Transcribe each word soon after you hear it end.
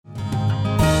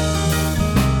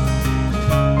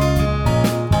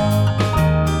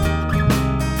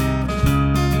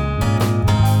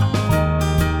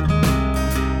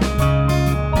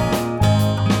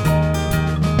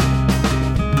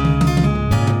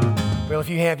Well,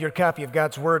 if you have your copy of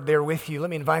God's Word there with you, let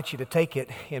me invite you to take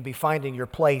it and be finding your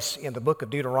place in the book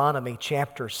of Deuteronomy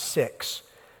chapter 6.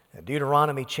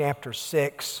 Deuteronomy chapter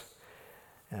 6,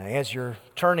 as you're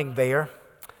turning there,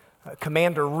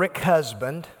 Commander Rick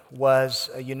Husband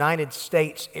was a United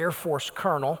States Air Force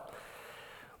colonel,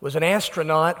 was an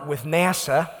astronaut with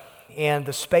NASA and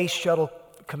the Space Shuttle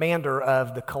commander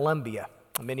of the Columbia.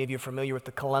 Many of you are familiar with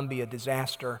the Columbia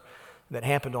disaster that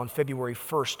happened on February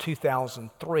 1st,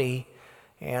 2003,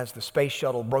 as the space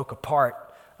shuttle broke apart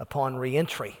upon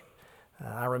reentry.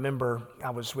 I remember I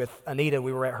was with Anita.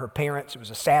 We were at her parents'. It was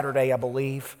a Saturday, I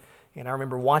believe, and I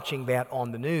remember watching that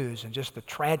on the news and just the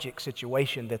tragic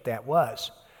situation that was.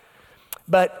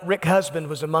 But Rick Husband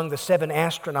was among the 7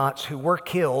 astronauts who were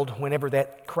killed whenever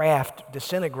that craft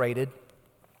disintegrated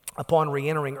upon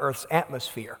reentering Earth's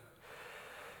atmosphere.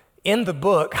 In the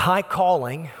book, High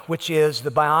Calling, which is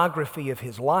the biography of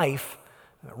his life,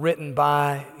 written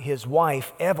by his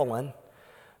wife, Evelyn,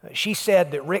 she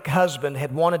said that Rick Husband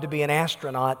had wanted to be an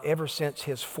astronaut ever since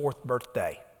his 4th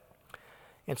birthday.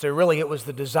 And so really it was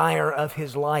the desire of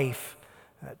his life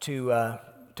to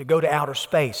go to outer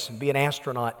space and be an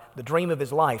astronaut, the dream of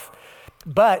his life.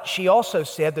 But she also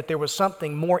said that there was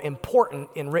something more important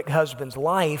in Rick Husband's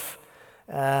life,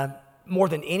 more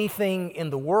than anything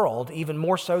in the world, even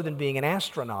more so than being an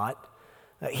astronaut.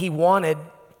 He wanted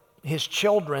his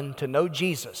children to know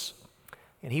Jesus.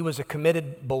 And he was a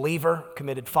committed believer,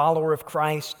 committed follower of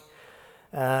Christ.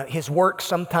 His work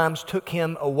sometimes took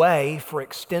him away for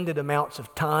extended amounts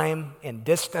of time and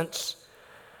distance,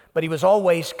 but he was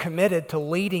always committed to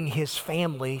leading his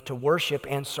family to worship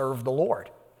and serve the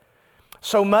Lord.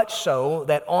 So much so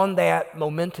that on that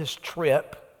momentous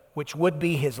trip, which would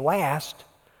be his last,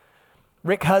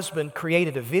 Rick Husband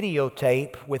created a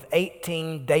videotape with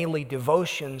 18 daily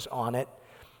devotions on it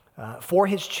for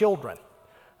his children,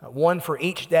 one for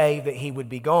each day that he would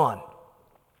be gone.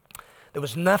 There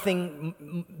was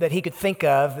nothing that he could think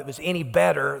of that was any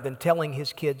better than telling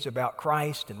his kids about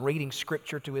Christ and reading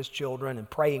Scripture to his children and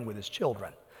praying with his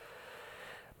children.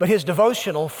 But his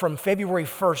devotional from February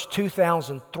 1st,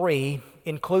 2003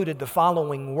 included the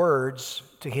following words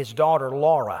to his daughter,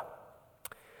 Laura.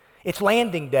 "It's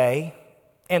landing day,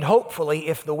 and hopefully,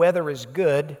 if the weather is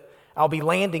good, I'll be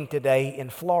landing today in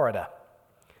Florida.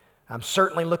 I'm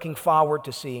certainly looking forward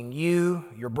to seeing you,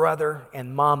 your brother,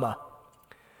 and Mama."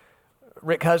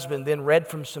 Rick Husband then read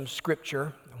from some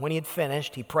scripture. When he had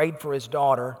finished, he prayed for his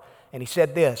daughter, and he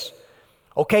said this,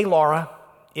 "Okay, Laura,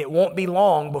 it won't be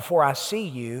long before I see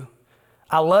you.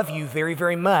 I love you very,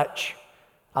 very much.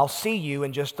 I'll see you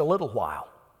in just a little while."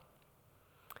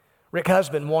 Rick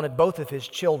Husband wanted both of his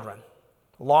children,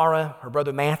 Laura, her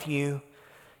brother Matthew,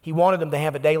 he wanted them to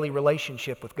have a daily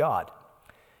relationship with God.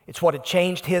 It's what had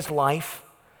changed his life.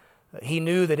 He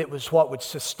knew that it was what would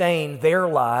sustain their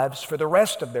lives for the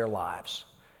rest of their lives.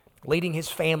 Leading his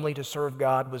family to serve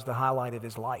God was the highlight of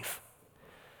his life.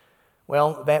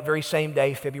 Well, that very same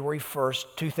day, February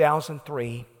 1st,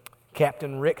 2003,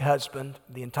 Captain Rick Husband,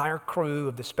 the entire crew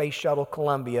of the Space Shuttle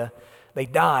Columbia, they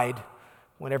died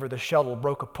whenever the shuttle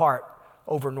broke apart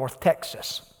over North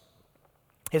Texas.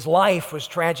 His life was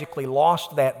tragically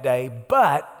lost that day,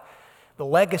 but the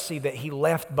legacy that he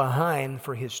left behind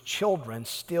for his children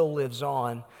still lives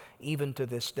on even to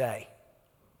this day.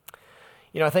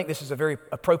 You know, I think this is a very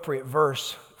appropriate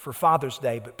verse for Father's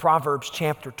Day, but Proverbs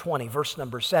chapter 20, verse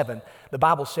number 7, the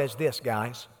Bible says this,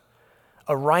 guys,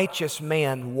 "A righteous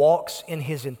man walks in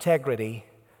his integrity,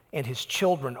 and his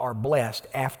children are blessed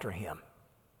after him."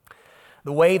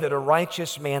 The way that a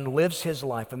righteous man lives his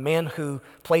life, a man who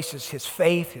places his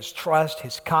faith, his trust,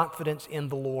 his confidence in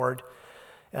the Lord,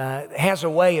 has a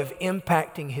way of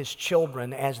impacting his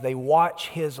children as they watch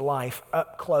his life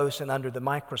up close and under the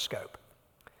microscope.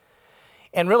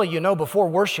 And really, you know, before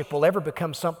worship will ever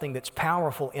become something that's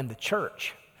powerful in the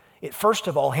church, it first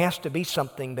of all has to be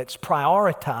something that's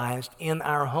prioritized in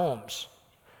our homes.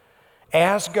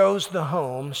 As goes the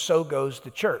home, so goes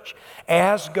the church.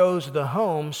 As goes the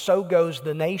home, so goes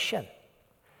the nation.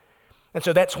 And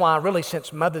so that's why really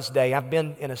since Mother's Day, I've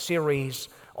been in a series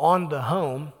on the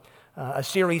home, a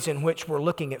series in which we're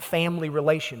looking at family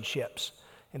relationships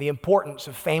and the importance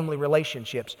of family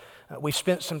relationships. We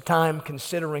spent some time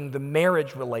considering the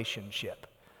marriage relationship.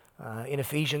 In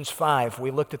Ephesians 5, we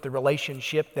looked at the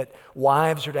relationship that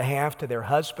wives are to have to their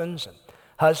husbands and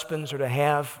husbands are to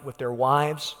have with their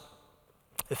wives.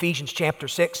 Ephesians chapter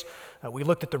 6, we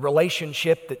looked at the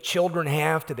relationship that children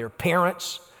have to their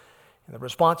parents and the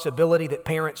responsibility that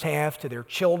parents have to their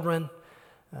children.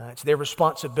 It's their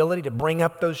responsibility to bring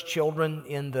up those children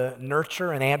in the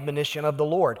nurture and admonition of the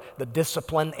Lord, the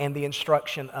discipline and the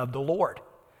instruction of the Lord.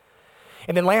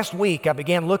 And then last week, I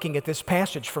began looking at this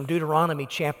passage from Deuteronomy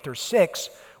chapter 6,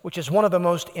 which is one of the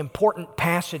most important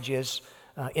passages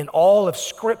in all of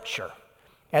Scripture,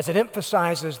 as it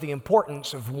emphasizes the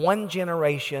importance of one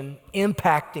generation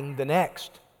impacting the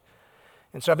next.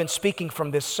 And so I've been speaking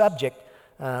from this subject,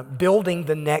 building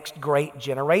the next great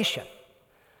generation.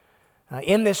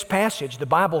 In this passage, the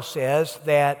Bible says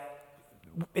that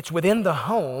it's within the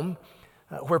home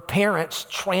where parents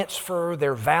transfer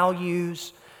their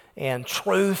values and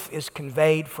truth is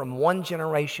conveyed from one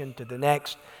generation to the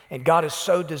next, and God has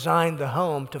so designed the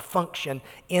home to function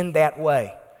in that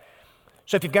way.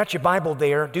 So if you've got your Bible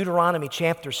there, Deuteronomy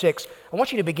chapter 6, I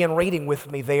want you to begin reading with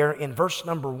me there in verse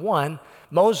number 1.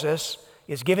 Moses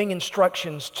is giving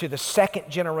instructions to the second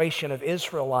generation of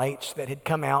Israelites that had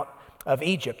come out of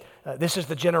Egypt. This is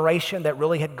the generation that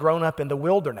really had grown up in the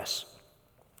wilderness.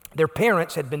 Their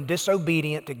parents had been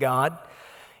disobedient to God,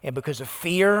 and because of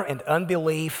fear and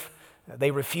unbelief,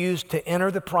 they refused to enter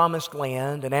the promised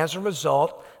land, and as a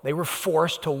result, they were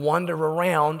forced to wander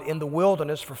around in the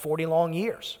wilderness for 40 long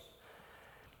years.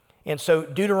 And so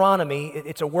Deuteronomy,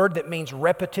 it's a word that means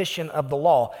repetition of the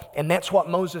law, and that's what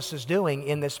Moses is doing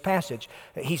in this passage.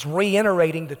 He's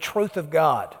reiterating the truth of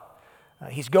God.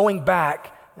 He's going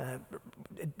back.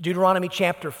 Deuteronomy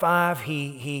chapter 5,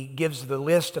 he gives the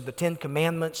list of the 10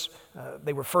 Commandments.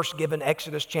 They were first given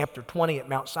Exodus chapter 20 at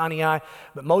Mount Sinai,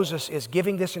 but Moses is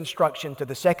giving this instruction to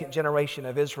the second generation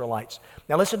of Israelites.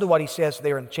 Now listen to what he says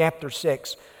there in chapter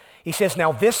 6. He says,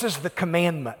 "Now this is the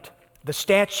commandment, the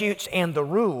statutes and the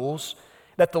rules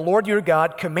that the Lord your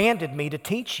God commanded me to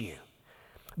teach you,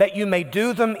 that you may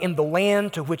do them in the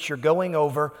land to which you're going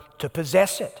over to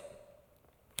possess it,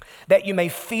 that you may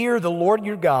fear the Lord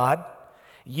your God,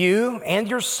 you and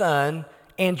your son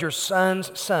and your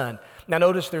son's son." Now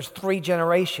notice there's 3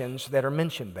 generations that are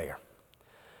mentioned there.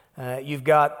 You've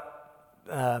got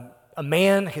a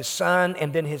man, his son,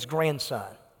 and then his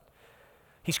grandson.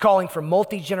 He's calling for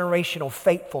multi-generational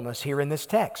faithfulness here in this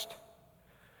text.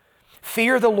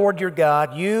 Fear the Lord your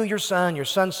God, you, your son, your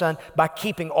son's son, by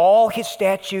keeping all his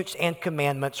statutes and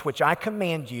commandments, which I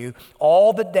command you,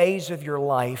 all the days of your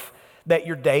life, that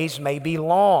your days may be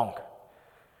long.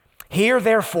 Hear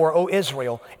therefore, O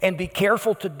Israel, and be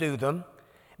careful to do them,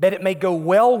 that it may go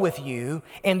well with you,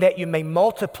 and that you may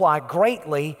multiply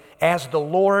greatly, as the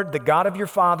Lord, the God of your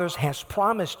fathers, has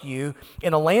promised you,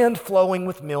 in a land flowing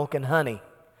with milk and honey.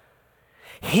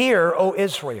 Hear, O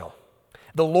Israel,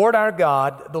 the Lord our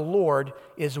God, the Lord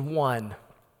is one.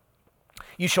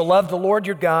 You shall love the Lord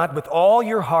your God with all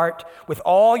your heart, with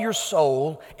all your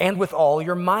soul, and with all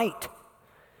your might.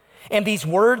 And these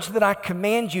words that I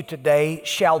command you today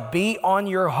shall be on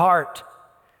your heart.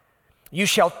 You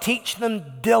shall teach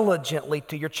them diligently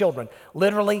to your children.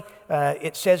 Literally,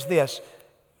 it says this,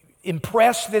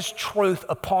 impress this truth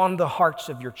upon the hearts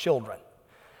of your children.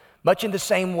 Much in the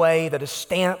same way that a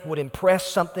stamp would impress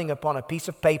something upon a piece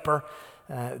of paper,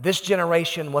 this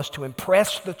generation was to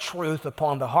impress the truth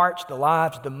upon the hearts, the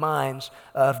lives, the minds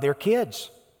of their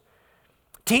kids.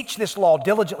 Teach this law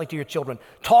diligently to your children.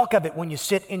 Talk of it when you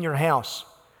sit in your house,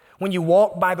 when you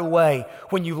walk by the way,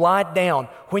 when you lie down,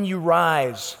 when you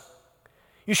rise.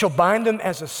 You shall bind them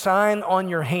as a sign on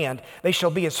your hand. They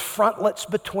shall be as frontlets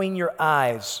between your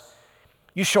eyes.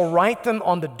 You shall write them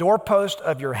on the doorpost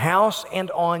of your house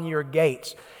and on your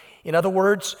gates. In other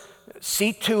words,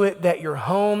 see to it that your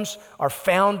homes are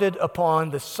founded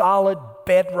upon the solid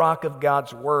bedrock of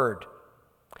God's Word.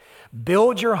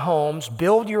 Build your homes,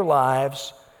 build your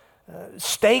lives,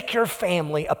 stake your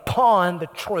family upon the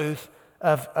truth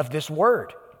of this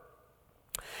Word.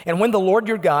 And when the Lord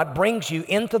your God brings you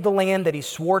into the land that He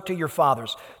swore to your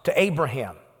fathers, to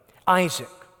Abraham, Isaac,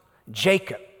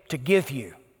 Jacob, to give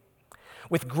you,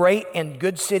 with great and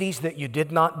good cities that you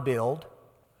did not build,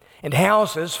 and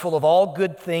houses full of all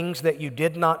good things that you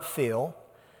did not fill,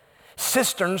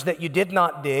 cisterns that you did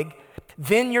not dig,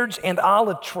 vineyards and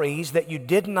olive trees that you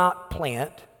did not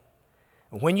plant,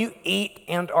 when you eat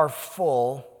and are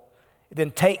full, then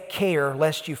take care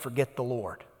lest you forget the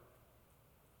Lord.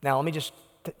 Now, let me just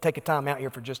take a time out here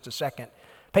for just a second.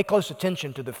 Pay close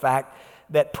attention to the fact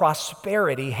that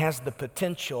prosperity has the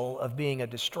potential of being a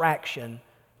distraction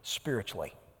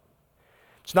spiritually.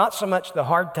 It's not so much the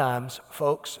hard times,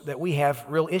 folks, that we have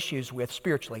real issues with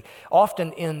spiritually.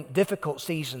 Often in difficult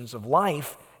seasons of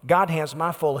life, God has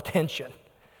my full attention.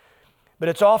 But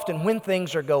it's often when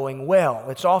things are going well.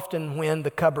 It's often when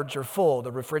the cupboards are full,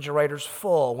 the refrigerator's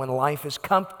full, when life is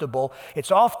comfortable.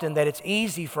 It's often that it's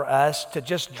easy for us to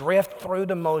just drift through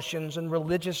the motions and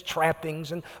religious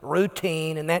trappings and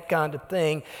routine and that kind of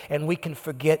thing, and we can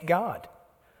forget God.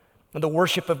 And the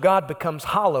worship of God becomes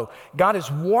hollow. God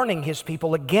is warning his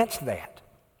people against that.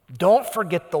 Don't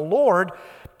forget the Lord.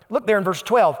 Look there in verse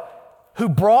 12. Who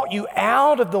brought you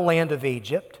out of the land of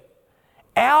Egypt,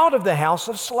 out of the house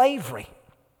of slavery.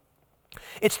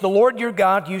 It's the Lord your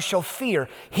God you shall fear.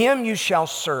 Him you shall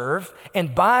serve,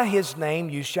 and by his name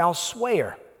you shall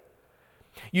swear.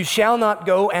 You shall not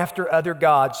go after other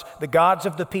gods, the gods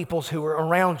of the peoples who are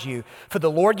around you. For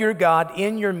the Lord your God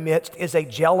in your midst is a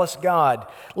jealous God,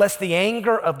 lest the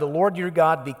anger of the Lord your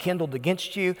God be kindled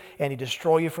against you, and he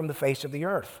destroy you from the face of the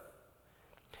earth.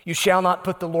 You shall not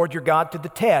put the Lord your God to the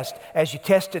test, as you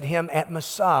tested him at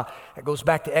Massah. That goes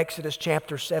back to Exodus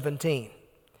chapter 17.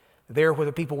 There where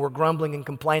the people were grumbling and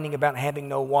complaining about having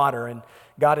no water, and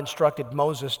God instructed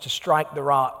Moses to strike the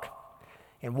rock,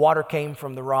 and water came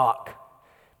from the rock.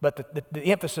 But the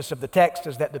emphasis of the text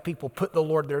is that the people put the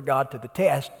Lord their God to the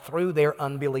test through their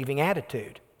unbelieving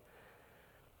attitude.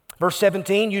 Verse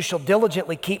 17, you shall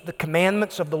diligently keep the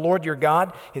commandments of the Lord your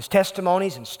God, his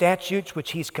testimonies and statutes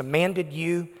which he's commanded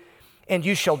you, and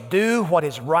you shall do what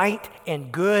is right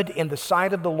and good in the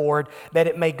sight of the Lord, that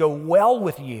it may go well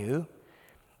with you,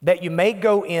 that you may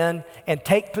go in and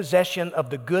take possession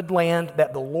of the good land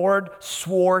that the Lord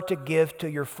swore to give to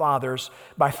your fathers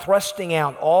by thrusting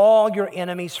out all your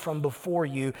enemies from before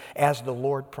you as the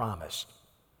Lord promised.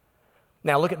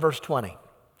 Now look at verse 20.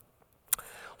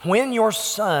 When your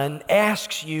son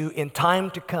asks you in time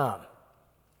to come,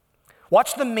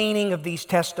 what's the meaning of these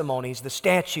testimonies, the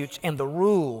statutes, and the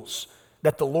rules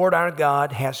that the Lord our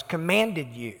God has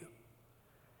commanded you?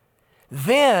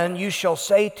 Then you shall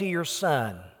say to your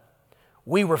son,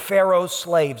 we were Pharaoh's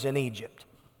slaves in Egypt,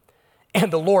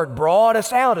 and the Lord brought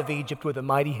us out of Egypt with a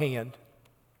mighty hand.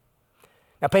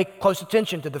 Now pay close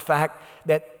attention to the fact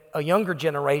that a younger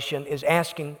generation is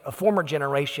asking a former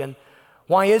generation,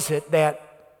 why is it that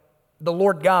the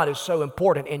Lord God is so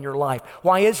important in your life?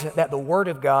 Why is it that the Word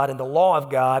of God and the law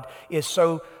of God is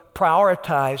so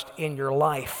prioritized in your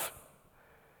life?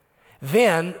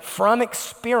 Then, from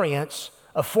experience,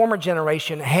 a former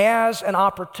generation has an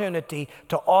opportunity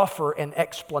to offer an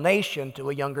explanation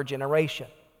to a younger generation.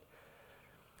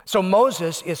 So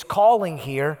Moses is calling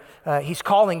here, he's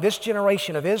calling this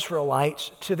generation of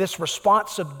Israelites to this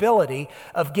responsibility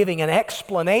of giving an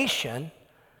explanation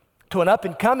to an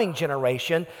up-and-coming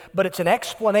generation, but it's an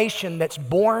explanation that's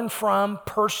born from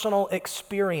personal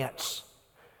experience,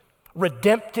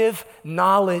 redemptive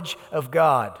knowledge of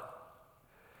God.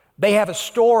 They have a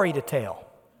story to tell.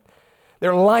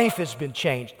 Their life has been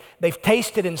changed. They've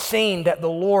tasted and seen that the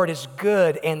Lord is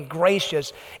good and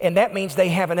gracious, and that means they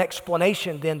have an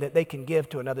explanation then that they can give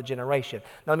to another generation.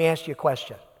 Now let me ask you a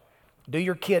question. Do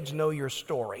your kids know your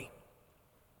story?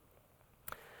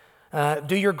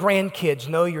 Do your grandkids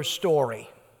know your story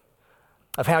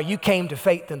of how you came to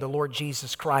faith in the Lord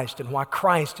Jesus Christ and why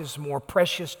Christ is more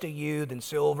precious to you than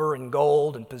silver and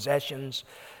gold and possessions?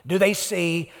 Do they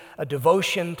see a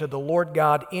devotion to the Lord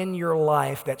God in your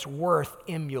life that's worth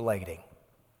emulating?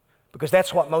 Because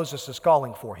that's what Moses is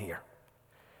calling for here.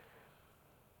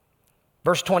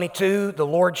 Verse 22, the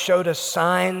Lord showed us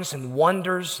signs and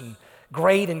wonders and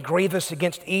great and grievous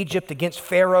against Egypt, against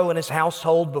Pharaoh and his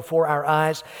household before our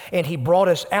eyes. And he brought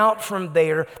us out from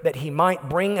there that he might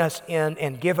bring us in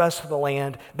and give us the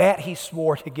land that he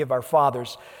swore to give our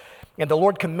fathers. And the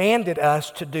Lord commanded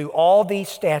us to do all these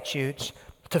statutes,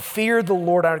 to fear the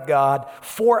Lord our God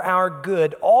for our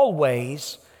good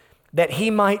always, that he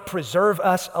might preserve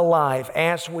us alive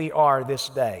as we are this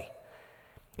day.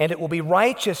 And it will be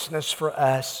righteousness for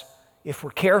us if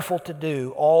we're careful to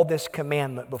do all this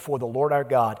commandment before the Lord our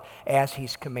God as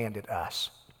he's commanded us.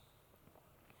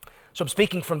 So I'm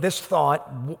speaking from this thought,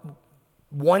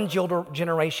 one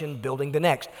generation building the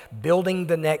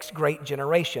next great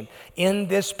generation. In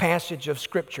this passage of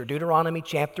Scripture, Deuteronomy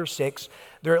chapter 6,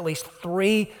 there are at least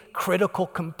three critical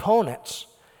components,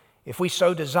 if we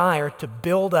so desire, to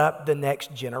build up the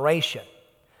next generation.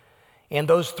 And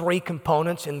those three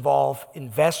components involve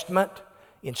investment,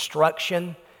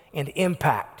 instruction, and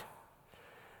impact.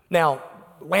 Now,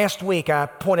 last week I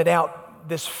pointed out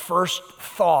this first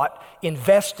thought,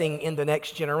 investing in the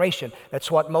next generation. That's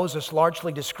what Moses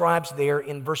largely describes there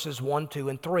in verses 1, 2,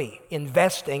 and 3,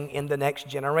 investing in the next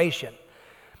generation.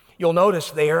 You'll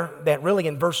notice there that really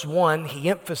in verse 1, he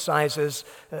emphasizes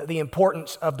the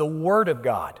importance of the Word of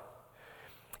God.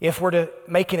 If we're to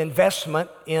make an investment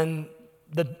in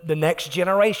the next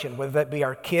generation, whether that be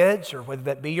our kids or whether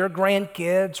that be your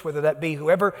grandkids, whether that be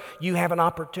whoever you have an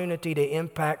opportunity to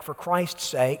impact for Christ's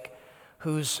sake,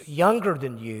 who's younger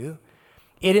than you,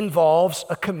 it involves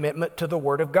a commitment to the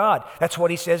Word of God. That's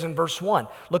what he says in verse 1.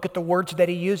 Look at the words that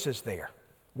he uses there.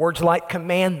 Words like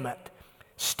commandment,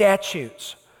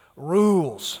 statutes,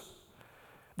 rules.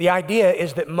 The idea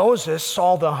is that Moses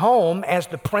saw the home as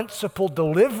the principal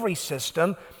delivery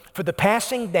system for the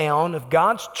passing down of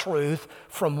God's truth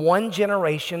from one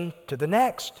generation to the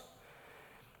next.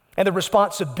 And the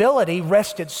responsibility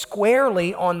rested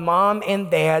squarely on mom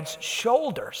and dad's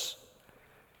shoulders.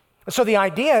 So the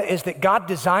idea is that God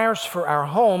desires for our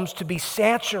homes to be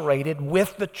saturated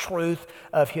with the truth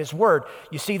of His Word.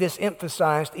 You see this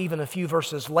emphasized even a few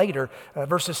verses later,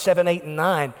 verses 7, 8, and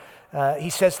 9.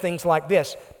 He says things like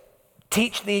this: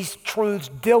 teach these truths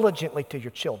diligently to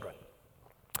your children.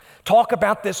 Talk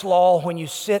about this law when you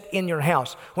sit in your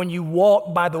house, when you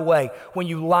walk by the way, when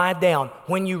you lie down,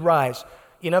 when you rise.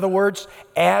 In other words,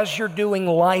 as you're doing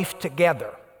life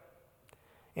together.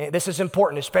 And this is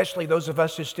important, especially those of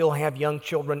us who still have young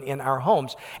children in our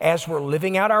homes. As we're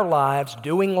living out our lives,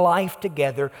 doing life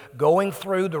together, going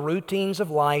through the routines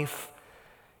of life,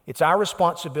 it's our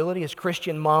responsibility as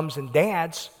Christian moms and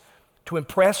dads to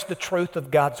impress the truth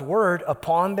of God's Word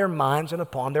upon their minds and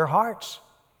upon their hearts.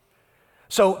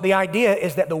 So the idea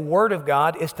is that the Word of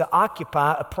God is to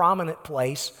occupy a prominent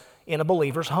place in a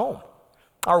believer's home.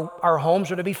 Our homes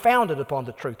are to be founded upon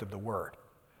the truth of the Word.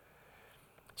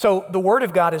 So the Word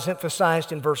of God is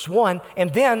emphasized in verse 1,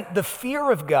 and then the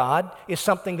fear of God is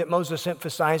something that Moses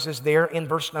emphasizes there in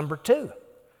verse number 2.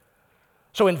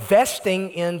 So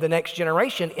investing in the next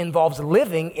generation involves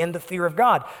living in the fear of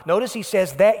God. Notice he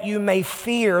says, that you may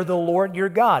fear the Lord your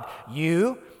God,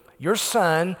 you, your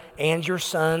son, and your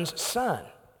son's son.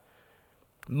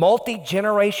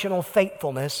 Multi-generational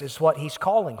faithfulness is what he's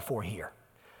calling for here.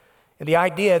 And the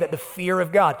idea that the fear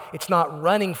of God, it's not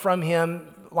running from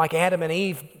Him like Adam and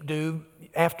Eve do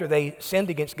after they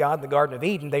sinned against God in the Garden of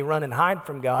Eden. They run and hide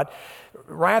from God.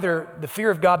 Rather, the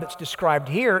fear of God that's described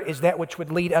here is that which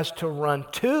would lead us to run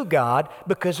to God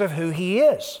because of who He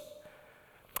is.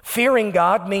 Fearing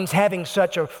God means having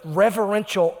such a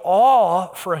reverential awe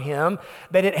for Him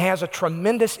that it has a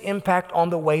tremendous impact on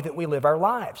the way that we live our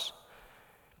lives.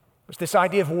 It's this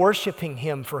idea of worshiping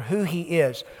Him for who He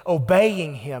is,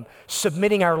 obeying Him,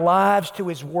 submitting our lives to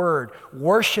His Word,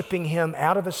 worshiping Him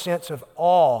out of a sense of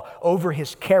awe over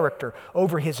His character,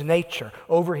 over His nature,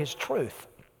 over His truth.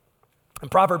 And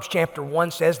Proverbs chapter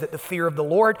 1 says that the fear of the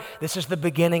Lord, this is the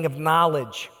beginning of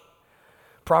knowledge.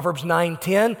 Proverbs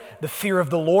 9:10, the fear of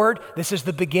the Lord, this is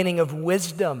the beginning of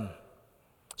wisdom.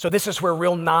 So this is where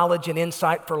real knowledge and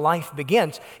insight for life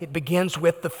begins. It begins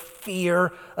with the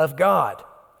fear of God.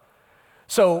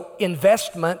 So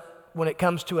investment, when it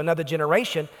comes to another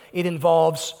generation, it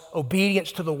involves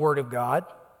obedience to the Word of God,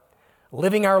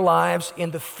 living our lives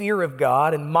in the fear of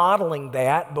God and modeling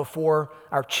that before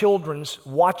our children's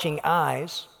watching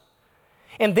eyes.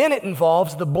 And then it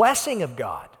involves the blessing of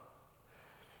God.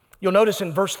 You'll notice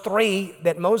in verse 3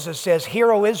 that Moses says,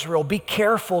 "Hear, O Israel, be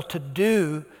careful to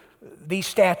do these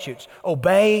statutes.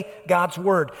 Obey God's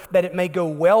word, that it may go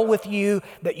well with you,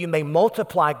 that you may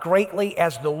multiply greatly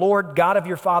as the Lord God of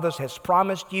your fathers has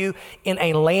promised you in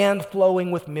a land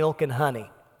flowing with milk and honey."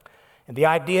 And the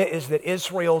idea is that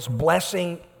Israel's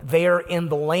blessing there in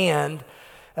the land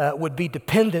would be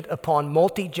dependent upon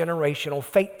multi-generational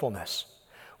faithfulness.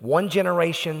 One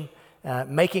generation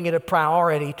making it a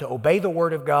priority to obey the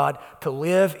word of God, to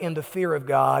live in the fear of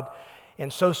God,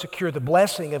 and so secure the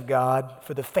blessing of God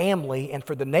for the family and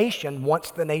for the nation once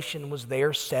the nation was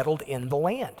there settled in the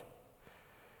land.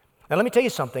 Now let me tell you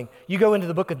something. You go into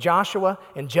the book of Joshua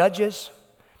and Judges,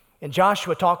 and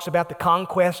Joshua talks about the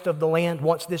conquest of the land.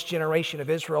 Once this generation of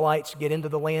Israelites get into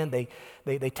the land,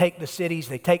 they take the cities,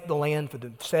 they take the land for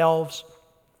themselves.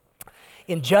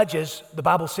 In Judges, the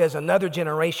Bible says another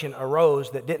generation arose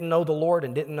that didn't know the Lord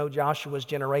and didn't know Joshua's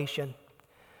generation.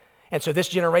 And so this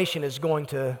generation is going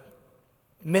to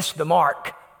miss the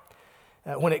mark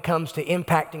when it comes to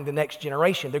impacting the next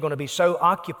generation. They're going to be so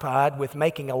occupied with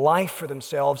making a life for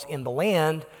themselves in the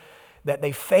land that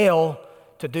they fail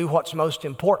to do what's most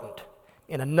important.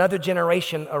 And another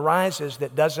generation arises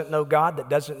that doesn't know God, that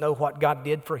doesn't know what God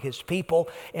did for His people,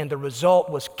 and the result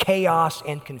was chaos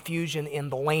and confusion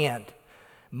in the land.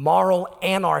 Moral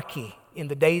anarchy in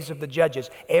the days of the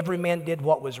judges. Every man did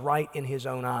what was right in his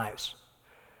own eyes.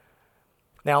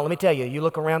 Now, let me tell you, you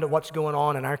look around at what's going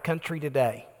on in our country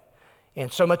today,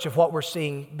 and so much of what we're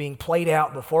seeing being played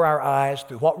out before our eyes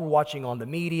through what we're watching on the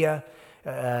media,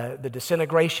 the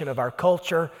disintegration of our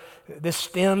culture, this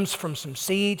stems from some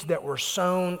seeds that were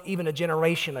sown even a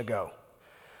generation ago.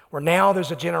 where now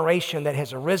there's a generation that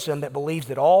has arisen that believes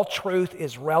that all truth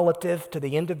is relative to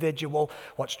the individual.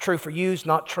 What's true for you is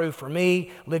not true for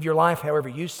me. Live your life however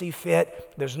you see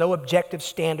fit. There's no objective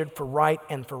standard for right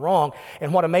and for wrong.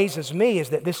 And what amazes me is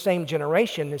that this same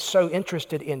generation is so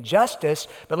interested in justice.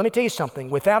 But let me tell you something.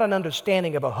 Without an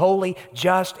understanding of a holy,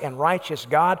 just, and righteous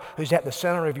God who's at the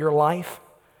center of your life,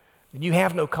 then you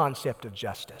have no concept of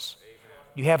justice.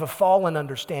 You have a fallen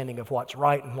understanding of what's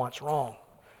right and what's wrong.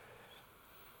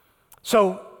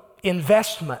 So,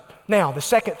 investment. Now, the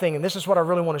second thing, and this is what I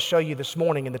really want to show you this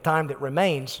morning in the time that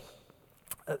remains,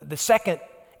 the second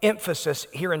emphasis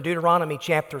here in Deuteronomy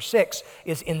chapter 6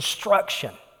 is instruction.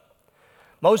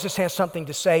 Moses has something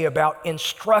to say about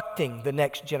instructing the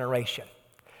next generation.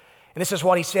 And this is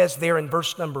what he says there in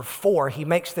verse number 4. He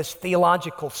makes this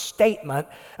theological statement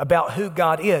about who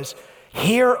God is.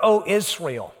 Hear, O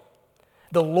Israel,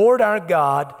 the Lord our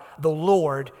God, the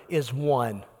Lord is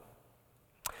one.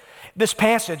 This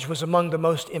passage was among the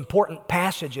most important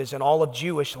passages in all of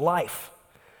Jewish life.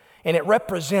 And it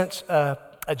represents a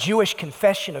Jewish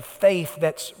confession of faith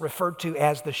that's referred to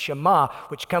as the Shema,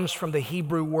 which comes from the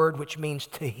Hebrew word which means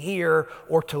to hear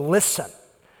or to listen.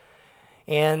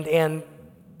 And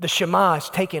the Shema is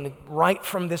taken right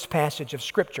from this passage of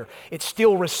Scripture. It's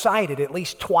still recited at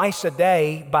least twice a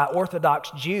day by Orthodox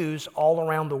Jews all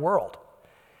around the world.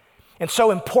 And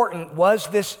so important was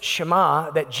this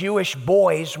Shema that Jewish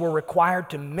boys were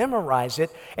required to memorize it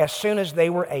as soon as they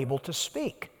were able to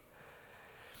speak.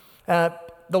 The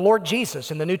Lord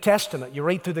Jesus in the New Testament, you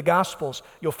read through the Gospels,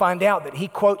 you'll find out that he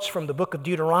quotes from the book of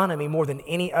Deuteronomy more than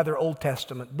any other Old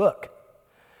Testament book.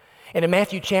 And in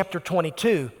Matthew chapter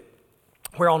 22,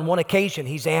 where on one occasion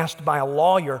he's asked by a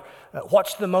lawyer,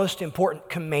 what's the most important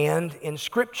command in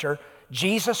Scripture?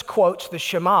 Jesus quotes the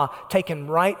Shema, taken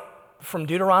right from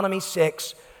Deuteronomy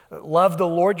 6, love the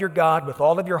Lord your God with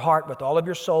all of your heart, with all of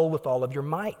your soul, with all of your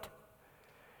might.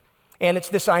 And it's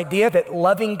this idea that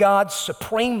loving God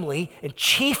supremely and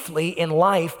chiefly in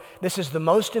life, this is the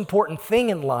most important thing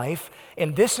in life,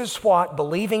 and this is what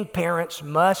believing parents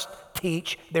must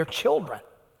teach their children.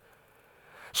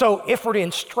 So if we're to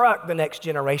instruct the next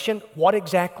generation, what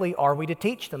exactly are we to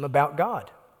teach them about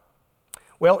God?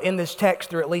 Well, in this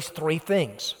text, there are at least three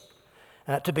things.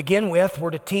 To begin with,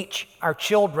 we're to teach our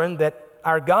children that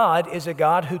our God is a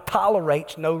God who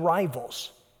tolerates no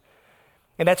rivals.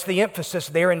 And that's the emphasis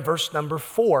there in verse number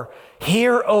 4.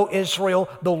 Hear, O Israel,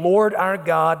 the Lord our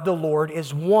God, the Lord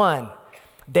is one.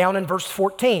 Down in verse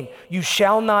 14, you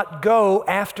shall not go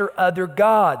after other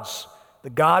gods, the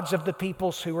gods of the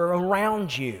peoples who are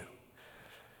around you.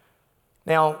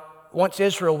 Now, once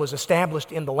Israel was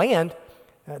established in the land,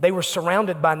 they were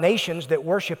surrounded by nations that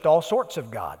worshiped all sorts of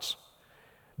gods.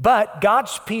 But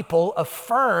God's people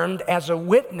affirmed as a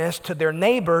witness to their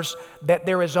neighbors that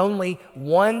there is only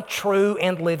one true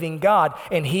and living God,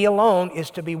 and He alone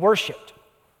is to be worshiped.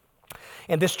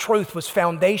 And this truth was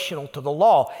foundational to the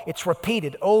law. It's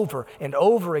repeated over and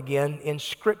over again in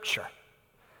Scripture.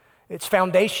 It's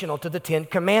foundational to the Ten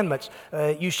Commandments.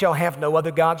 You shall have no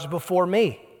other gods before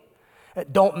me.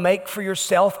 Don't make for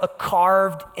yourself a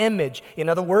carved image. In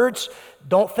other words,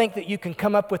 don't think that you can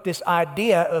come up with this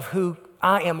idea of who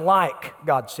I am like,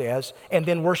 God says, and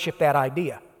then worship that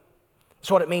idea. That's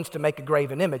what it means to make a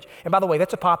graven image. And by the way,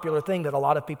 that's a popular thing that a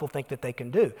lot of people think that they can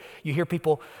do. You hear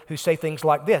people who say things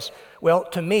like this, well,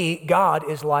 to me, God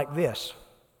is like this.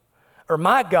 Or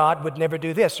my God would never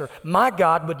do this, or my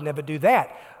God would never do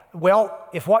that. Well,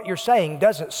 if what you're saying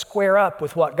doesn't square up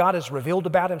with what God has revealed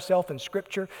about Himself in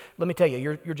Scripture, let me tell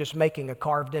you, you're just making a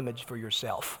carved image for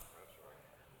yourself.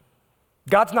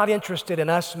 God's not interested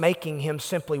in us making Him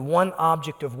simply one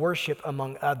object of worship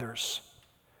among others.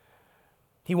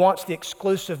 He wants the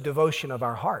exclusive devotion of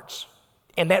our hearts.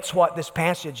 And that's what this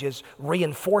passage is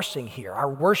reinforcing here. Our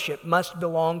worship must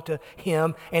belong to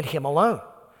Him and Him alone.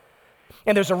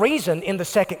 And there's a reason in the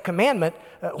second commandment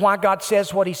why God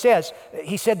says what He says.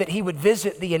 He said that He would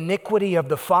visit the iniquity of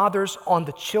the fathers on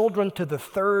the children to the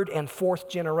third and fourth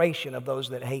generation of those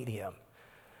that hate Him.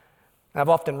 I've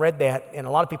often read that, and a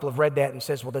lot of people have read that and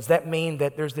says, well, does that mean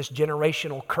that there's this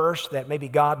generational curse that maybe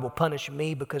God will punish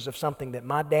me because of something that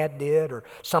my dad did or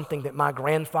something that my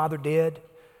grandfather did?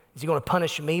 Is He going to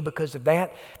punish me because of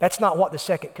that? That's not what the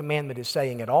second commandment is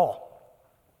saying at all.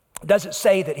 It doesn't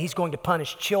say that He's going to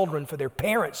punish children for their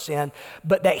parents' sin,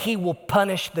 but that He will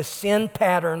punish the sin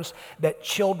patterns that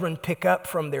children pick up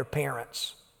from their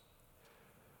parents.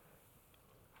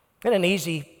 Isn't it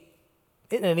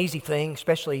an easy thing,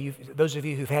 especially those of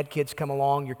you who've had kids come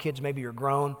along, your kids maybe are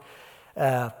grown.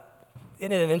 Isn't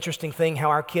Isn't it an interesting thing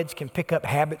how our kids can pick up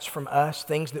habits from us,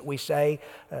 things that we say,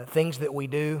 things that we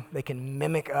do? They can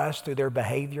mimic us through their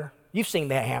behavior. You've seen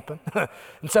that happen.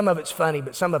 And some of it's funny,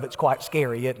 but some of it's quite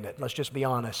scary, isn't it? Let's just be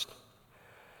honest.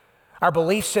 Our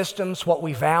belief systems, what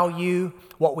we value,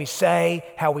 what we say,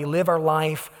 how we live our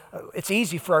life, it's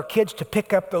easy for our kids to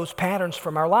pick up those patterns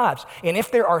from our lives. And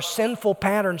if there are sinful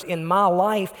patterns in my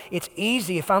life, it's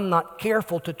easy, if I'm not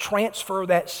careful, to transfer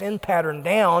that sin pattern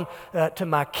down to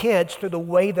my kids through the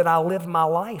way that I live my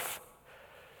life.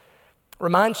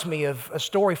 Reminds me of a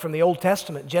story from the Old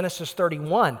Testament, Genesis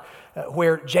 31,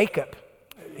 where Jacob,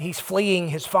 he's fleeing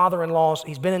his father-in-law's,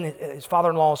 he's been in his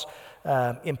father-in-law's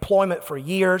employment for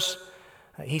years.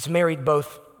 He's married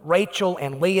both Rachel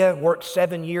and Leah, worked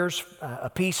 7 years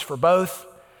apiece for both.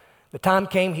 The time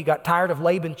came, he got tired of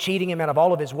Laban cheating him out of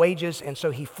all of his wages, and so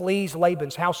he flees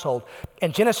Laban's household.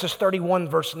 And Genesis 31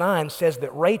 verse 9 says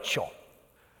that Rachel,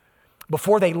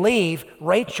 before they leave,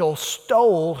 Rachel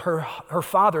stole her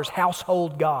father's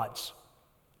household gods.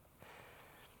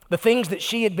 The things that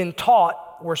she had been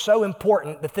taught were so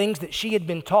important, the things that she had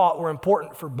been taught were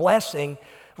important for blessing.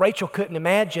 Rachel couldn't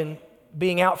imagine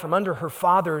being out from under her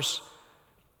father's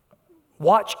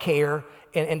watch care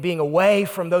and being away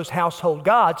from those household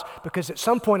gods, because at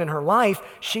some point in her life,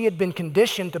 she had been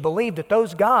conditioned to believe that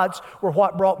those gods were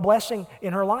what brought blessing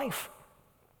in her life.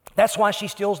 That's why she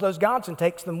steals those gods and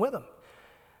takes them with them.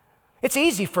 It's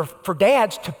easy for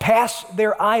dads to pass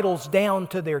their idols down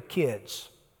to their kids.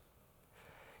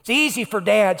 It's easy for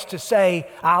dads to say,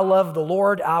 I love the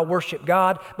Lord, I worship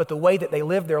God, but the way that they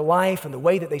live their life and the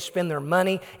way that they spend their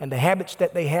money and the habits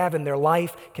that they have in their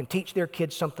life can teach their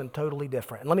kids something totally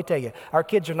different. And let me tell you, our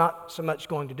kids are not so much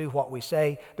going to do what we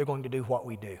say, they're going to do what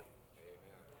we do.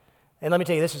 And let me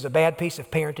tell you, this is a bad piece of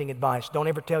parenting advice. Don't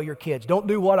ever tell your kids, don't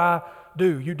do what I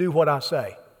do, you do what I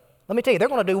say. Let me tell you, they're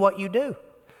going to do what you do.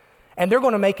 And they're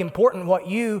going to make important what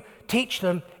you teach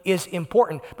them is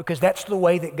important, because that's the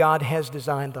way that God has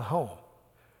designed the home.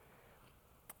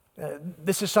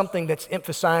 This is something that's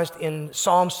emphasized in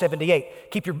Psalm 78.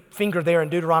 Keep your finger there in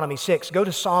Deuteronomy 6. Go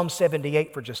to Psalm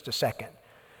 78 for just a second.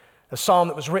 A psalm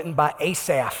that was written by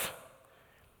Asaph.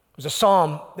 It was a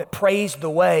psalm that praised the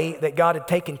way that God had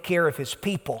taken care of his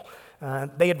people.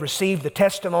 They had received the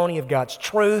testimony of God's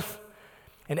truth.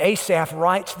 And Asaph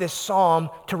writes this psalm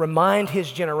to remind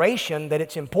his generation that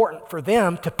it's important for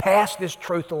them to pass this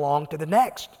truth along to the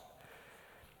next.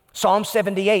 Psalm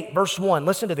 78, verse 1,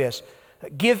 listen to this.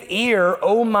 Give ear,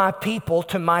 O my people,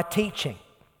 to my teaching.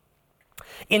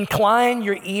 Incline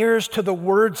your ears to the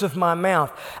words of my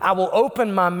mouth. I will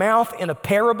open my mouth in a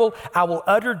parable. I will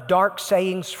utter dark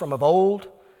sayings from of old,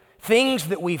 things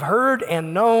that we've heard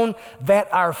and known that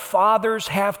our fathers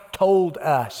have told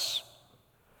us.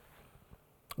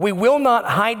 We will not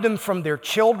hide them from their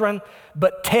children,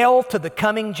 but tell to the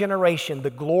coming generation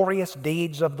the glorious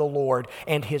deeds of the Lord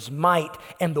and his might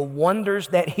and the wonders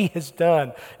that he has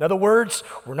done. In other words,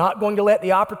 we're not going to let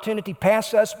the opportunity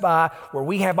pass us by where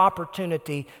we have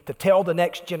opportunity to tell the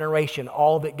next generation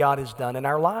all that God has done in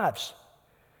our lives.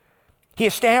 He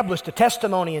established a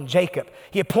testimony in Jacob.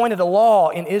 He appointed a law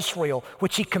in Israel,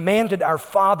 which he commanded our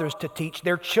fathers to teach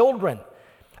their children,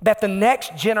 that the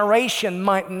next generation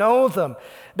might know them,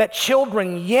 that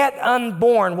children yet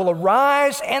unborn will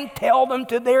arise and tell them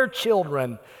to their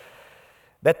children,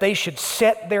 that they should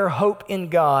set their hope in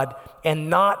God and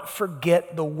not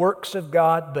forget the works of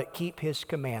God, but keep his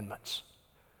commandments.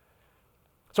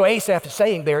 So Asaph is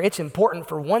saying there, it's important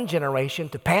for one generation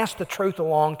to pass the truth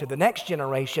along to the next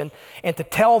generation and to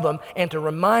tell them and to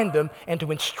remind them and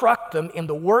to instruct them in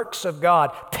the works of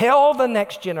God. Tell the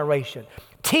next generation.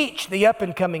 Teach the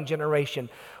up-and-coming generation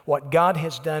what God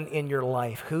has done in your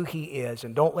life, who he is,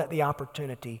 and don't let the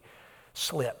opportunity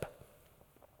slip.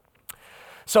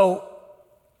 So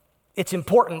it's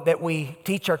important that we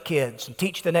teach our kids and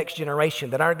teach the next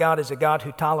generation that our God is a God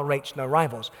who tolerates no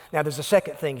rivals. Now, there's a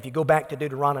second thing. If you go back to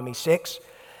Deuteronomy 6,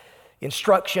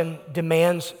 instruction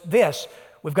demands this.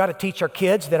 We've got to teach our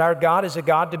kids that our God is a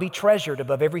God to be treasured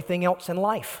above everything else in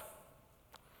life.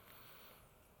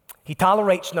 He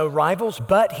tolerates no rivals,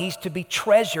 but he's to be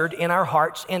treasured in our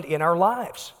hearts and in our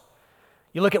lives.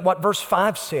 You look at what verse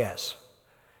 5 says.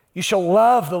 You shall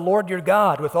love the Lord your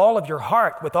God with all of your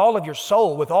heart, with all of your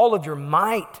soul, with all of your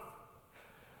might.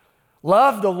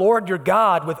 Love the Lord your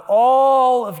God with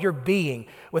all of your being,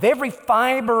 with every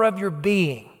fiber of your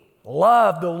being.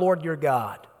 Love the Lord your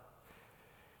God.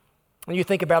 When you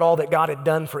think about all that God had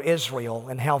done for Israel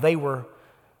and how they were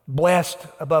blessed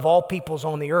above all peoples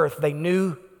on the earth, they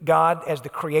knew God as the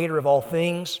creator of all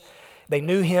things. They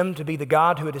knew him to be the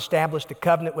God who had established a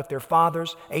covenant with their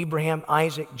fathers, Abraham,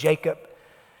 Isaac, Jacob.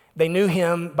 They knew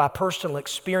him by personal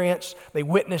experience. They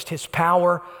witnessed his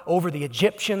power over the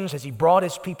Egyptians as he brought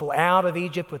his people out of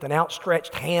Egypt with an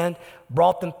outstretched hand,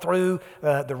 brought them through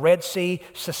the Red Sea,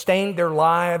 sustained their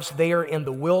lives there in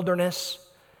the wilderness.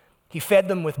 He fed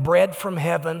them with bread from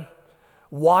heaven,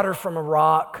 water from a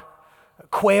rock,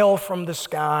 quail from the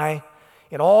sky.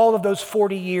 In all of those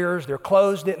 40 years, their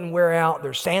clothes didn't wear out,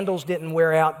 their sandals didn't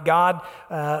wear out. God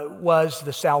was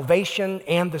the salvation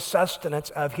and the sustenance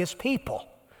of his people.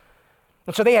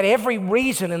 And so they had every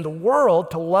reason in the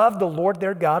world to love the Lord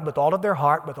their God with all of their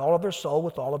heart, with all of their soul,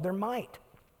 with all of their might.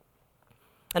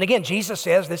 And again, Jesus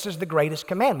says this is the greatest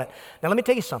commandment. Now let me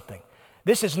tell you something.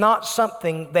 This is not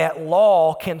something that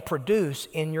law can produce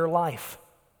in your life.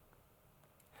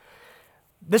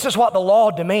 This is what the law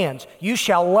demands. You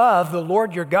shall love the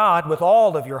Lord your God with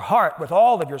all of your heart, with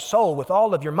all of your soul, with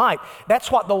all of your might.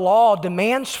 That's what the law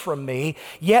demands from me,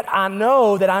 yet I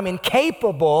know that I'm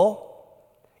incapable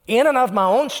in and of my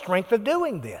own strength of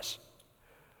doing this.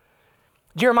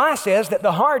 Jeremiah says that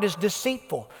the heart is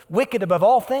deceitful, wicked above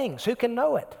all things. Who can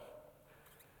know it?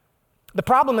 The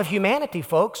problem of humanity,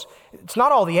 folks, it's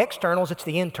not all the externals, it's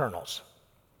the internals.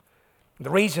 The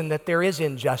reason that there is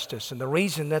injustice and the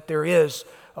reason that there is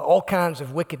all kinds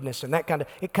of wickedness and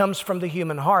it comes from the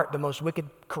human heart, the most wicked,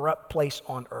 corrupt place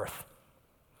on earth.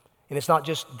 And it's not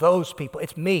just those people,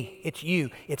 it's me, it's you,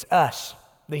 it's us,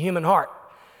 the human heart.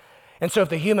 And so if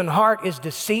the human heart is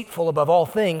deceitful above all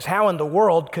things, how in the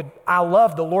world could I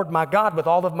love the Lord my God with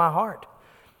all of my heart,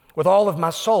 with all of my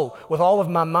soul, with all of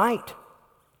my might?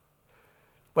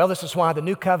 Well, this is why the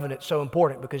new covenant is so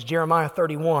important, because Jeremiah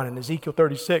 31 and Ezekiel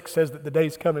 36 says that the day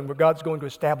is coming where God's going to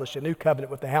establish a new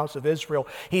covenant with the house of Israel.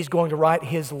 He's going to write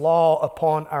his law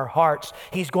upon our hearts.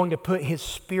 He's going to put his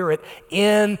spirit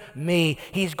in me.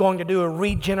 He's going to do a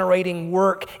regenerating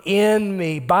work in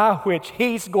me by which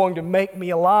he's going to make me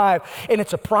alive. And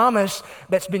it's a promise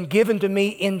that's been given to me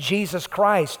in Jesus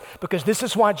Christ, because this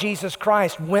is why Jesus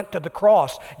Christ went to the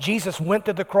cross. Jesus went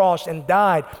to the cross and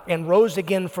died and rose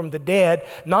again from the dead,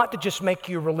 not to just make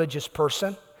you a religious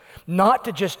person, not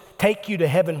to just take you to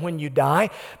heaven when you die,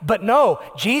 but no,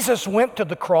 Jesus went to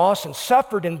the cross and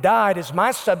suffered and died as my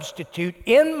substitute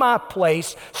in my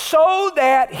place so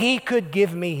that he could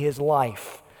give me his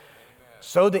life,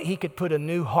 so that he could put a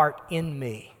new heart in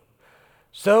me,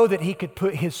 so that he could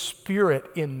put his spirit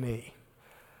in me,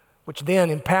 which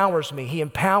then empowers me. He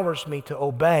empowers me to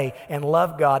obey and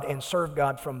love God and serve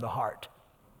God from the heart.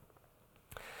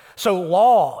 So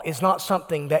law is not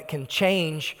something that can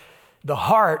change the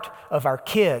heart of our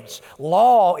kids.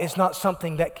 Law is not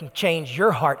something that can change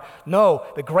your heart. No,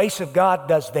 the grace of God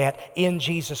does that in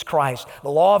Jesus Christ.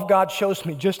 The law of God shows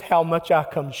me just how much I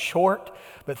come short,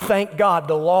 but thank God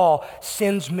the law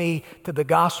sends me to the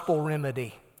gospel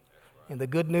remedy and the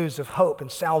good news of hope and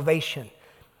salvation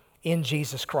in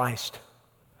Jesus Christ.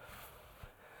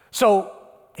 So,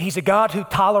 he's a God who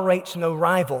tolerates no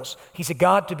rivals. He's a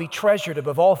God to be treasured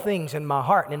above all things in my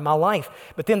heart and in my life.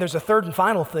 But then there's a third and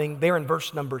final thing there in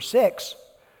verse number 6.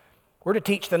 We're to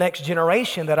teach the next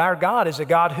generation that our God is a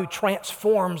God who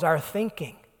transforms our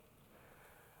thinking,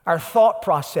 our thought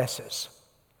processes.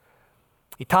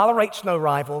 He tolerates no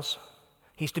rivals.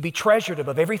 He's to be treasured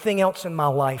above everything else in my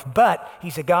life, but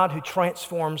he's a God who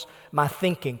transforms my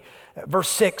thinking. Verse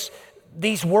 6,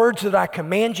 these words that I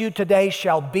command you today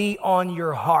shall be on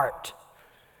your heart.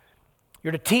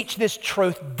 You're to teach this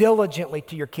truth diligently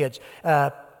to your kids.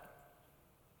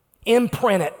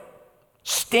 Imprint it,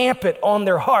 stamp it on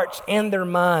their hearts and their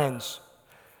minds.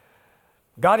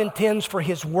 God intends for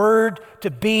his word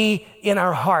to be in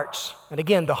our hearts. And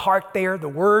again, the heart there, the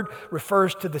word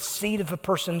refers to the seat of a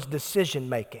person's decision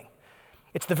making.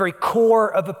 It's the very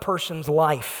core of a person's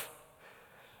life.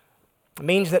 It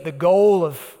means that the goal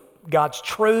of God's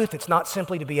truth, it's not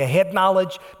simply to be a head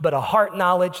knowledge, but a heart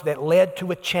knowledge that led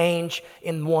to a change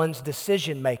in one's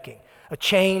decision making, a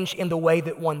change in the way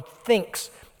that one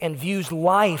thinks and views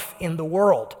life in the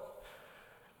world.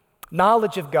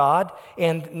 Knowledge of God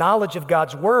and knowledge of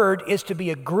God's word is to be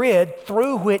a grid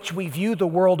through which we view the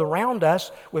world around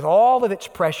us with all of its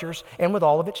pressures and with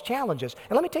all of its challenges.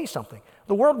 And let me tell you something.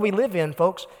 The world we live in,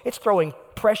 folks, it's throwing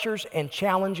pressures and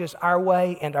challenges our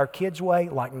way and our kids' way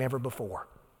like never before.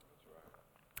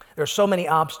 There are so many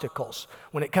obstacles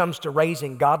when it comes to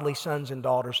raising godly sons and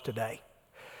daughters today.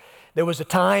 There was a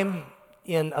time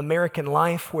in American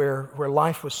life where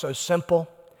life was so simple.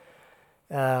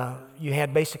 You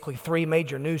had basically 3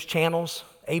 major news channels,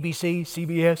 ABC,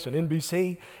 CBS, and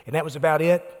NBC, and that was about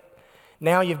it.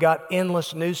 Now you've got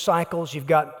endless news cycles, you've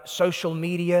got social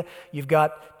media, you've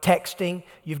got texting,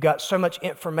 you've got so much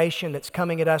information that's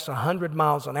coming at us 100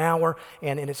 miles an hour,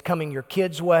 and it's coming your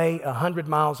kids' way 100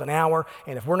 miles an hour.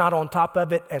 And if we're not on top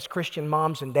of it as Christian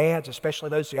moms and dads, especially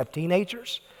those who have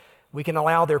teenagers, we can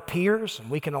allow their peers, and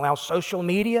we can allow social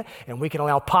media, and we can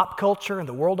allow pop culture and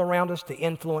the world around us to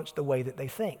influence the way that they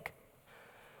think.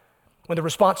 When the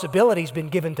responsibility's been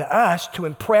given to us to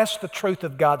impress the truth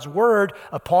of God's Word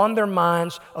upon their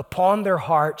minds, upon their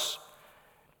hearts,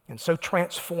 and so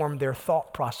transform their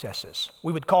thought processes.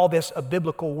 We would call this a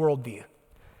biblical worldview.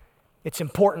 It's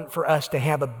important for us to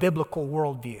have a biblical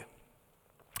worldview.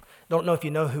 Don't know if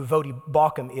you know who Voddie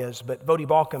Baucham is, but Voddie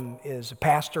Baucham is a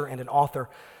pastor and an author.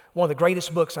 One of the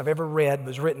greatest books I've ever read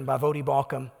was written by Voddie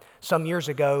Baucham some years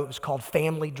ago. It was called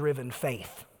Family Driven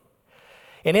Faith.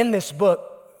 And in this book,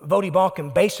 Voddie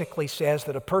Baucham basically says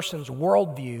that a person's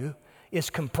worldview is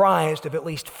comprised of at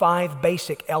least 5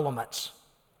 basic elements.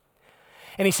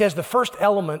 And he says the first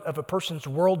element of a person's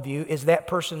worldview is that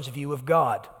person's view of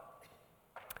God.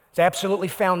 It's absolutely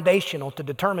foundational to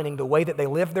determining the way that they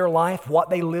live their life,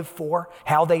 what they live for,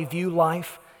 how they view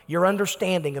life, your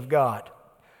understanding of God.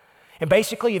 And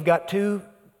basically you've got 2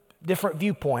 different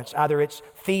viewpoints. Either it's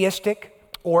theistic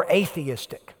or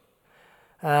atheistic.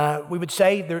 We would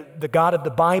say the God of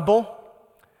the Bible.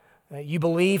 You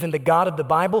believe in the God of the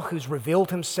Bible who's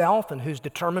revealed himself and who's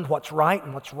determined what's right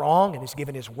and what's wrong and has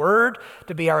given his word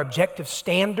to be our objective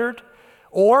standard.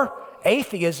 Or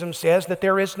atheism says that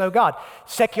there is no God.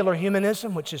 Secular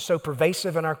humanism, which is so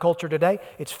pervasive in our culture today,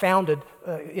 it's founded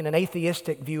in an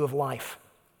atheistic view of life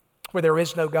where there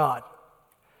is no God.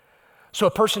 So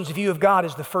a person's view of God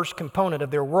is the first component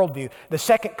of their worldview. The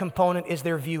second component is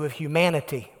their view of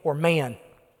humanity or man.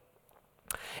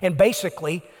 And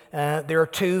basically, there are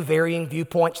 2 varying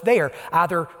viewpoints there.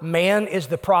 Either man is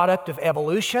the product of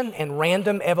evolution and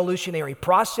random evolutionary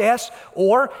process,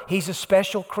 or he's a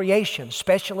special creation,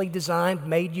 specially designed,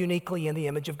 made uniquely in the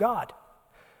image of God.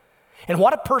 And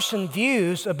what a person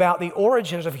views about the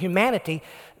origins of humanity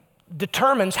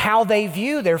determines how they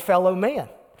view their fellow man.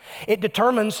 It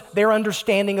determines their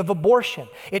understanding of abortion.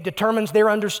 It determines their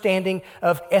understanding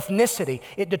of ethnicity.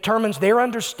 It determines their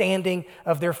understanding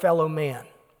of their fellow man,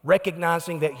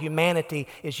 recognizing that humanity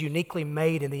is uniquely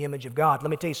made in the image of God.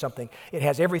 Let me tell you something. It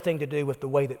has everything to do with the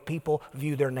way that people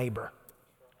view their neighbor.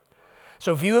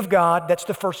 So view of God, that's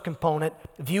the first component.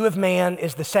 View of man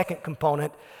is the second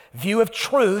component. View of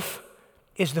truth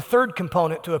is the third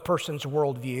component to a person's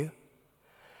worldview.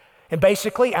 And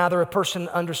basically, either a person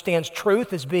understands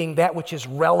truth as being that which is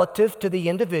relative to the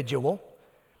individual,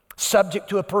 subject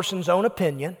to a person's own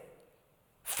opinion,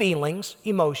 feelings,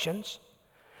 emotions,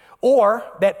 or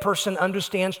that person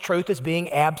understands truth as being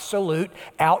absolute,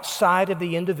 outside of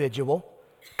the individual,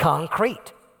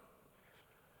 concrete.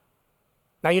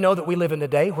 Now, you know that we live in a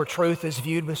day where truth is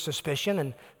viewed with suspicion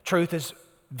and truth is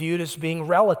viewed as being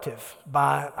relative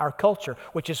by our culture,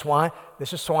 this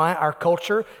is why our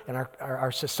culture and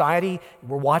our society,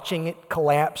 we're watching it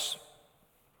collapse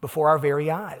before our very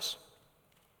eyes.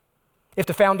 If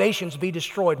the foundations be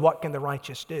destroyed, what can the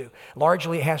righteous do?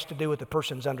 Largely it has to do with a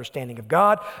person's understanding of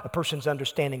God, a person's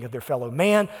understanding of their fellow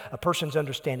man, a person's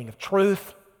understanding of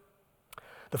truth.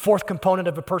 The fourth component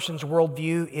of a person's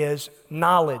worldview is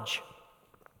knowledge.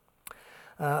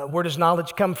 Where does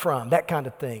knowledge come from? That kind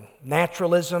of thing.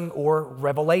 Naturalism or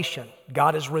revelation.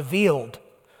 God has revealed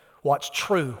what's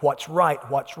true, what's right,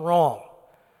 what's wrong.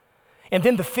 And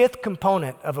then the fifth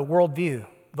component of a worldview,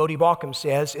 Voddie Baucham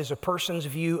says, is a person's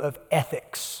view of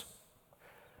ethics.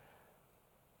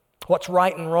 What's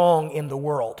right and wrong in the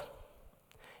world.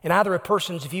 And either a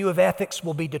person's view of ethics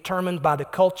will be determined by the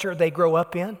culture they grow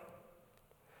up in,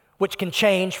 which can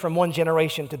change from one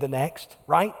generation to the next,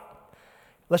 right?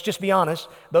 Let's just be honest,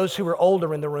 those who are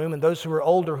older in the room and those who are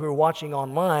older who are watching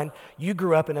online, you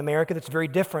grew up in America that's very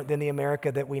different than the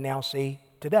America that we now see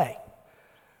today.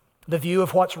 The view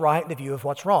of what's right and the view of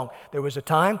what's wrong. There was a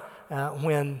time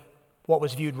when what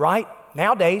was viewed right,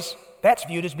 nowadays, that's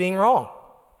viewed as being wrong.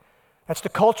 That's the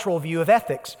cultural view of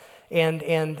ethics.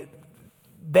 And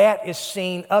that is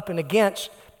seen up and against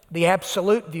the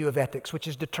absolute view of ethics, which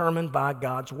is determined by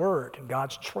God's Word and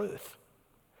God's truth.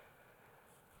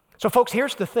 So folks,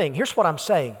 here's the thing. Here's what I'm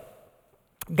saying.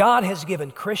 God has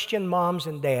given Christian moms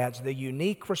and dads the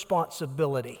unique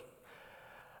responsibility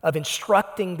of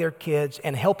instructing their kids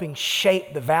and helping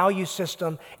shape the value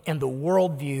system and the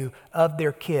worldview of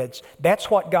their kids. That's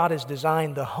what God has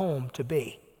designed the home to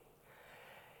be.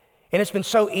 And it's been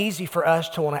so easy for us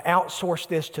to want to outsource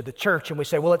this to the church. And we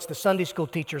say, well, it's the Sunday school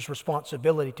teacher's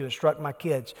responsibility to instruct my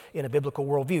kids in a biblical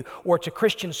worldview. Or it's a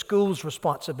Christian school's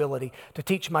responsibility to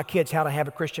teach my kids how to have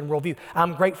a Christian worldview.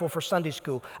 I'm grateful for Sunday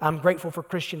school. I'm grateful for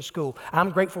Christian school. I'm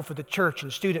grateful for the church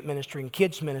and student ministry and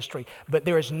kids ministry. But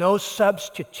there is no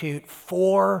substitute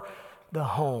for the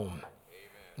home,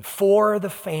 and for the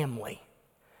family,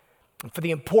 and for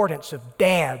the importance of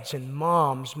dads and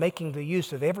moms making the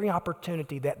use of every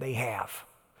opportunity that they have.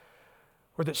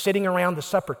 Whether it's sitting around the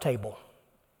supper table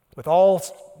with all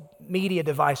media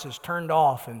devices turned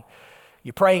off and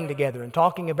you're praying together and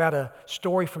talking about a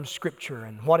story from Scripture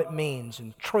and what it means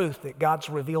and truth that God's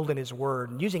revealed in His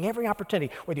Word, and using every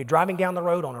opportunity, whether you're driving down the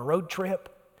road on a road trip,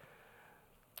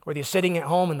 whether you're sitting at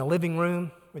home in the living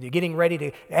room, whether you're getting ready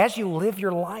to, as you live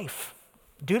your life.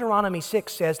 Deuteronomy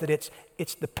 6 says that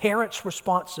it's the parent's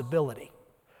responsibility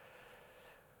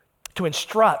to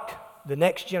instruct the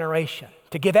next generation,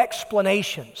 to give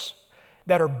explanations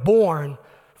that are born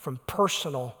from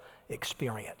personal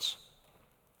experience.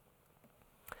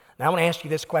 Now I want to ask you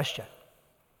this question.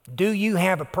 Do you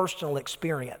have a personal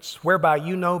experience whereby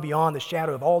you know beyond the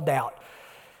shadow of all doubt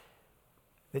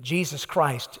that Jesus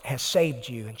Christ has saved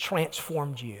you and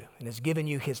transformed you and has given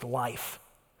you His life,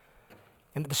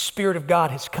 and that the Spirit of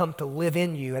God has come to live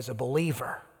in you as a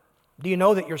believer? Do you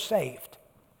know that you're saved?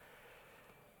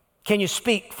 Can you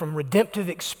speak from redemptive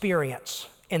experience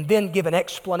and then give an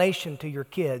explanation to your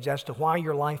kids as to why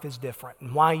your life is different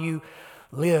and why you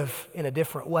live in a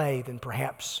different way than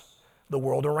perhaps the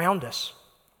world around us?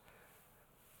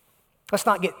 Let's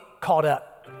not get caught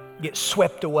up, get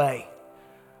swept away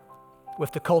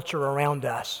with the culture around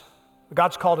us.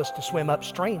 God's called us to swim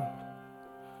upstream.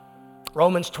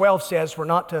 Romans 12 says we're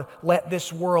not to let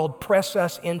this world press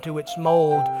us into its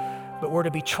mold, but we're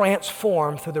to be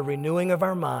transformed through the renewing of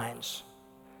our minds.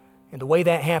 And the way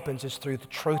that happens is through the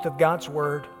truth of God's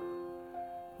Word,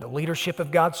 the leadership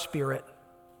of God's Spirit,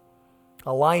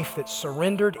 a life that's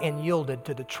surrendered and yielded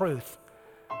to the truth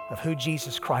of who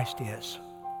Jesus Christ is.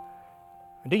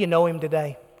 And do you know Him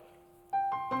today?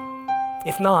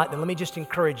 If not, then let me just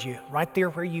encourage you, right there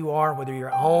where you are, whether you're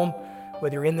at home,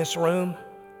 whether you're in this room,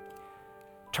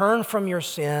 turn from your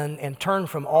sin and turn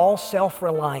from all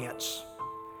self-reliance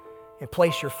and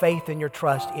place your faith and your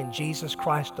trust in Jesus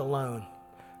Christ alone,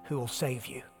 who will save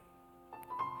you.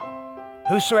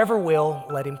 Whosoever will,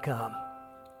 let him come.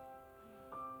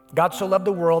 God so loved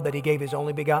the world that He gave His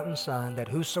only begotten Son, that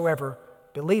whosoever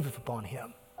believeth upon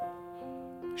Him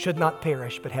should not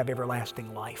perish but have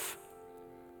everlasting life.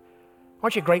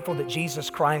 Aren't you grateful that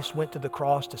Jesus Christ went to the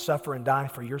cross to suffer and die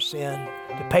for your sin,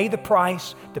 to pay the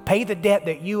price, to pay the debt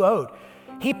that you owed?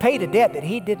 He paid a debt that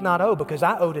He did not owe because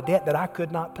I owed a debt that I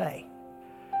could not pay.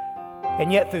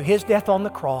 And yet through His death on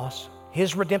the cross,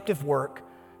 His redemptive work,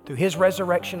 through His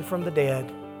resurrection from the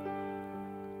dead,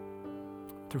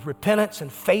 through repentance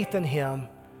and faith in Him,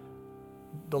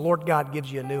 the Lord God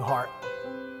gives you a new heart,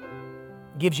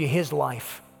 gives you His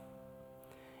life.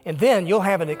 And then you'll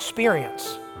have an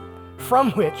experience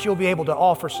from which you'll be able to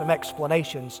offer some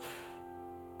explanations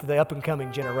to the up and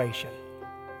coming generation.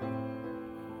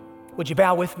 Would you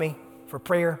bow with me for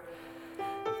prayer?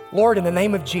 Lord, in the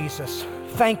name of Jesus,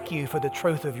 thank You for the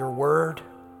truth of Your Word.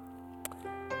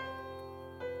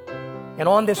 And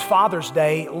on this Father's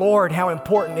Day, Lord, how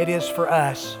important it is for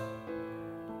us,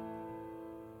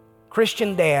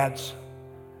 Christian dads,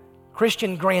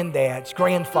 Christian granddads,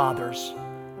 grandfathers,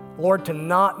 Lord, to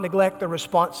not neglect the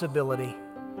responsibility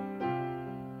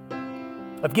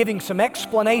of giving some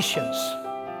explanations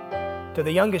to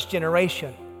the youngest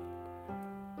generation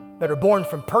that are born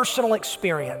from personal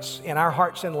experience in our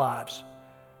hearts and lives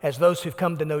as those who've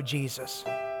come to know Jesus.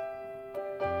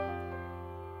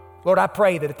 Lord, I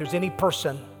pray that if there's any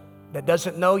person that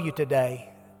doesn't know You today,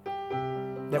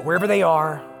 that wherever they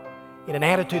are, in an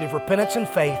attitude of repentance and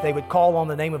faith, they would call on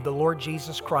the name of the Lord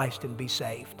Jesus Christ and be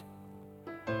saved.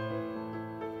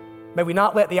 May we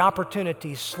not let the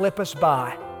opportunities slip us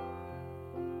by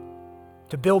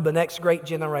to build the next great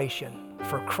generation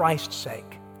for Christ's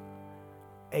sake.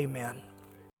 Amen.